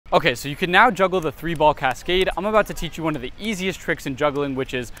Okay, so you can now juggle the 3-ball cascade. I'm about to teach you one of the easiest tricks in juggling,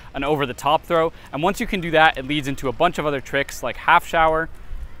 which is an over-the-top throw. And once you can do that, it leads into a bunch of other tricks like half shower,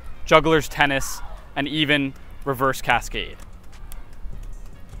 juggler's tennis, and even reverse cascade.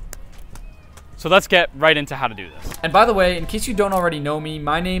 So let's get right into how to do this. And by the way, in case you don't already know me,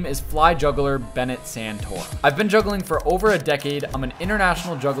 my name is Fly Juggler Bennett Santor. I've been juggling for over a decade. I'm an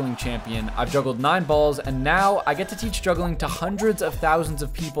international juggling champion. I've juggled 9 balls, and now I get to teach juggling to hundreds of thousands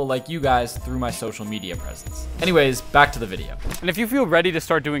of people like you guys through my social media presence. Anyways, back to the video. And if you feel ready to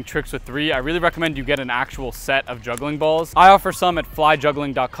start doing tricks with 3, I really recommend you get an actual set of juggling balls. I offer some at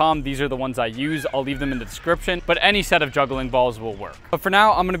flyjuggling.com. These are the ones I use. I'll leave them in the description, but any set of juggling balls will work. But for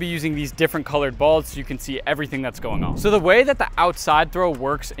now, I'm gonna be using these different colored balls so you can see everything that's going on. So the way that the outside throw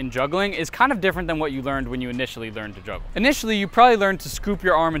works in juggling is kind of different than what you learned when you initially learned to juggle. Initially, you probably learned to scoop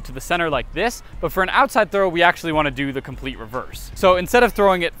your arm into the center like this, but for an outside throw, we actually want to do the complete reverse. So instead of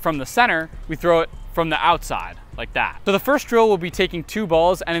throwing it from the center, we throw it from the outside like that. So the first drill will be taking 2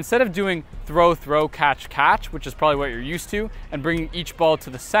 balls, and instead of doing throw, throw, catch, catch, which is probably what you're used to, and bringing each ball to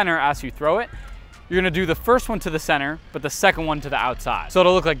the center as you throw it, you're gonna do the first one to the center, but the second one to the outside. So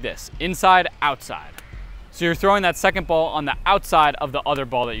it'll look like this, inside, outside. So you're throwing that second ball on the outside of the other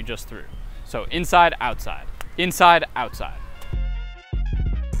ball that you just threw. So inside, outside, inside, outside.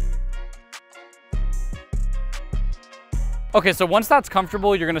 Okay, so once that's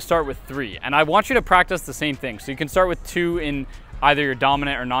comfortable, you're gonna start with 3. And I want you to practice the same thing. So you can start with 2 in either your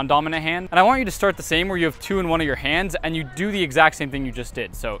dominant or non-dominant hand. And I want you to start the same where you have 2 in one of your hands and you do the exact same thing you just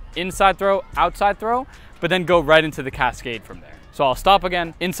did. So inside throw, outside throw, but then go right into the cascade from there. So I'll stop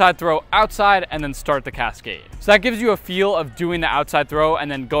again, inside throw, outside, and then start the cascade. So that gives you a feel of doing the outside throw and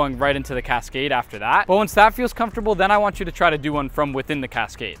then going right into the cascade after that. But once that feels comfortable, then I want you to try to do one from within the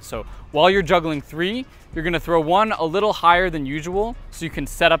cascade. So while you're juggling 3, you're gonna throw one a little higher than usual so you can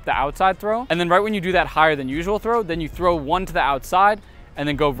set up the outside throw. And then right when you do that higher than usual throw, then you throw one to the outside and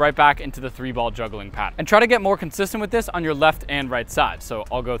then go right back into the 3-ball juggling pattern. And try to get more consistent with this on your left and right side. So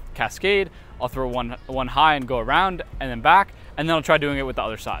I'll go cascade, I'll throw one high and go around and then back, and then I'll try doing it with the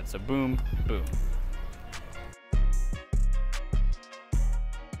other side. So boom, boom.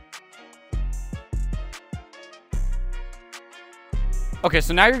 Okay,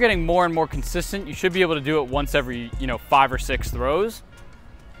 so now you're getting more and more consistent. You should be able to do it once every, 5 or 6 throws.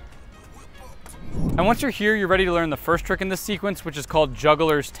 And once you're here, you're ready to learn the first trick in this sequence, which is called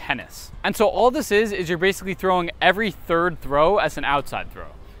juggler's tennis. And so all this is you're basically throwing every 3rd throw as an outside throw.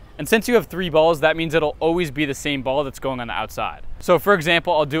 And since you have 3 balls, that means it'll always be the same ball that's going on the outside. So for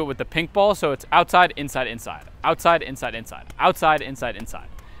example, I'll do it with the pink ball. So it's outside, inside, inside, outside, inside, inside, outside, inside, inside.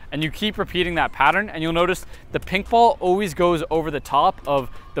 And you keep repeating that pattern, and you'll notice the pink ball always goes over the top of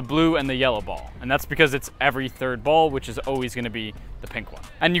the blue and the yellow ball. And that's because it's every 3rd ball, which is always gonna be the pink one.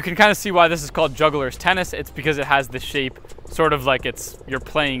 And you can kind of see why this is called juggler's tennis. It's because it has the shape sort of like you're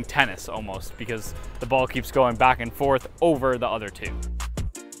playing tennis almost, because the ball keeps going back and forth over the other 2.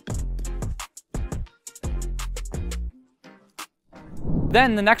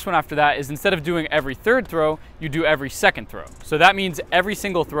 Then the next one after that is instead of doing every 3rd throw, you do every 2nd throw. So that means every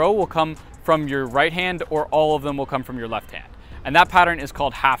single throw will come from your right hand or all of them will come from your left hand. And that pattern is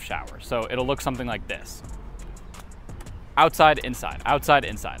called half shower. So it'll look something like this. Outside, inside, outside,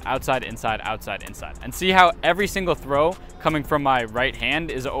 inside, outside, inside, outside, inside. And see how every single throw coming from my right hand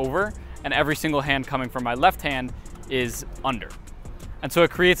is over and every single hand coming from my left hand is under. And so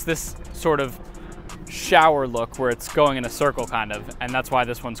it creates this sort of shower look where it's going in a circle kind of, and that's why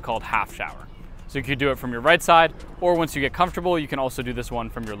this one's called half shower. So you could do it from your right side, or once you get comfortable, you can also do this one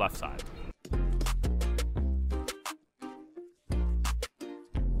from your left side.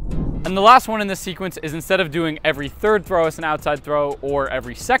 And the last one in this sequence is instead of doing every 3rd throw as an outside throw or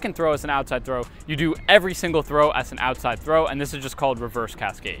every 2nd throw as an outside throw, you do every single throw as an outside throw, and this is just called reverse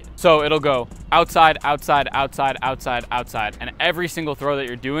cascade. So it'll go outside, outside, outside, outside, outside, and every single throw that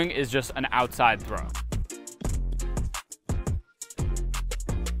you're doing is just an outside throw.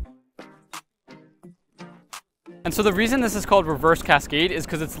 And so the reason this is called reverse cascade is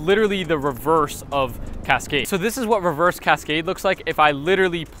because it's literally the reverse of cascade. So this is what reverse cascade looks like if I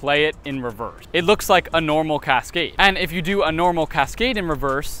literally play it in reverse. It looks like a normal cascade. And if you do a normal cascade in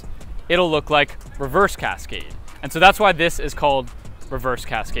reverse, it'll look like reverse cascade. And so that's why this is called reverse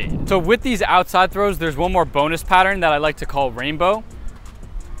cascade. So with these outside throws, there's one more bonus pattern that I like to call rainbow.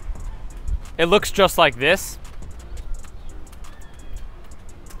 It looks just like this.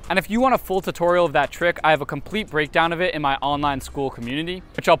 And if you want a full tutorial of that trick, I have a complete breakdown of it in my online school community,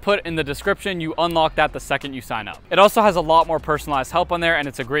 which I'll put in the description. You unlock that the second you sign up. It also has a lot more personalized help on there, and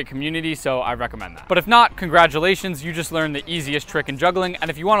it's a great community, so I recommend that. But if not, congratulations, you just learned the easiest trick in juggling, and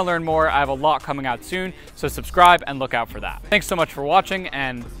if you want to learn more, I have a lot coming out soon, so subscribe and look out for that. Thanks so much for watching,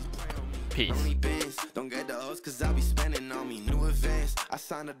 and peace. Don't get the hoes cause I be spending on me. New events, I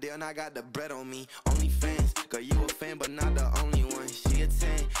signed a deal and I got the bread on me. Only fans.